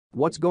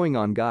What's going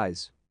on,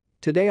 guys?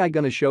 Today I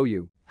gonna show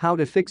you how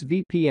to fix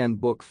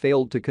VPNBOOK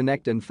failed to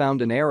connect and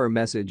found an error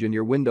message in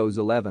your Windows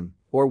 11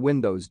 or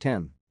Windows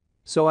 10.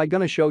 So I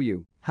gonna show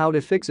you how to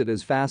fix it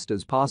as fast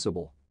as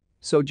possible.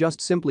 So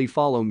just simply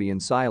follow me in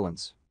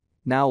silence.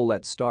 Now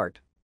let's start.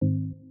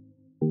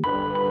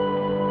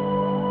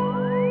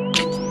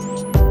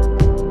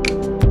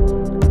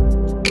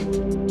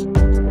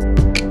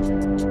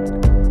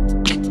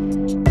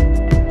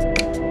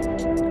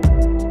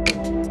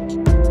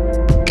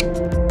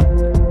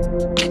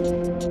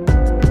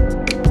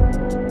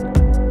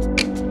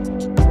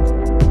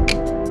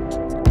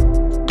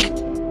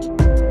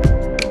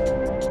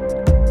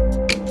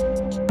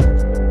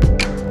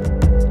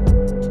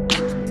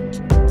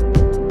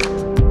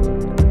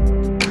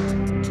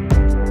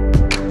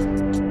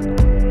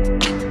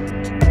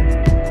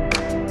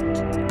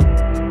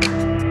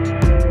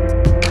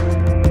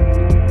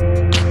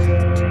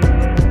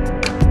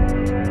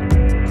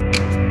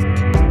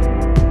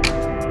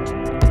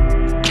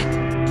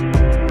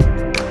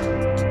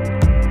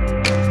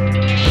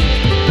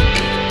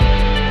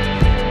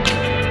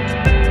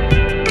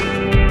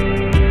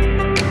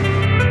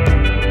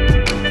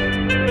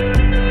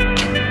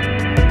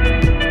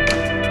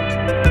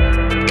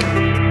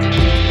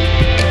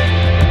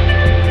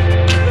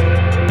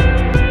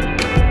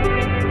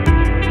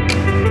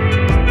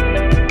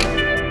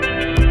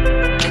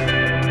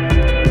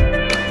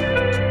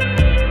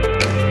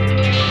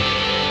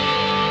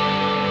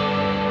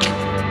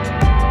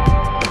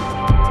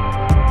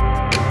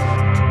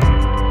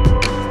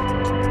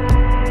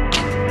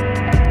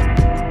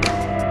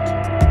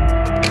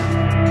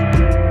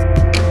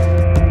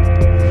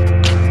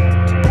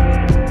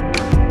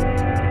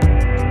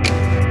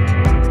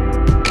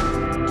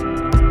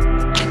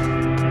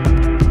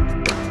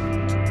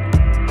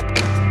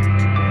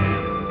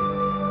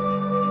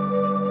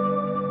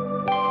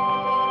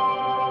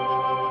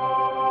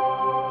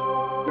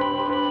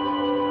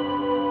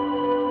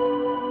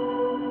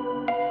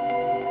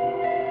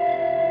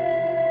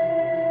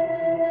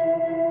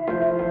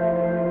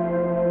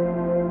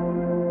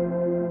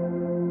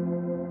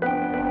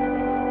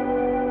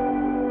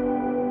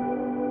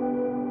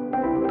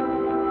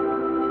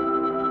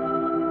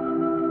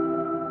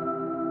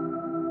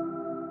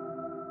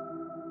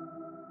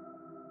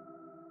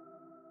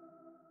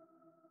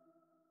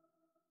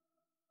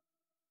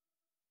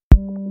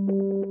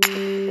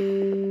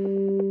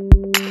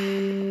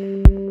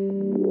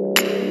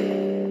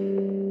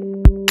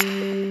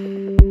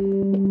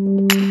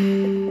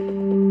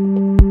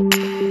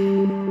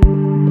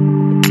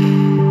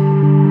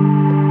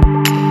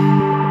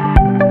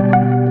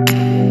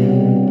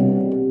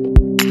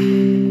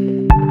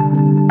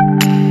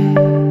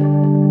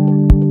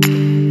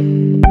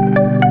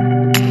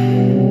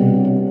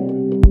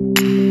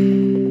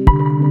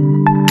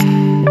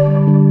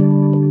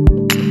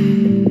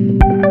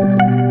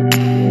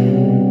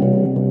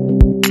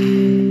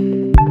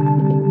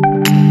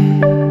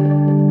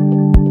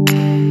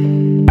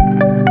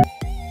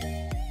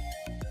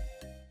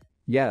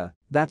 Yeah,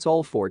 that's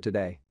all for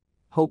today.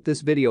 Hope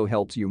this video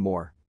helps you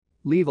more.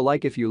 Leave a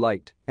like if you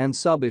liked and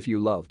sub if you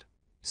loved.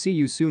 See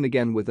you soon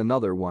again with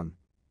another one.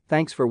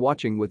 Thanks for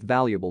watching with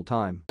valuable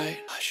time.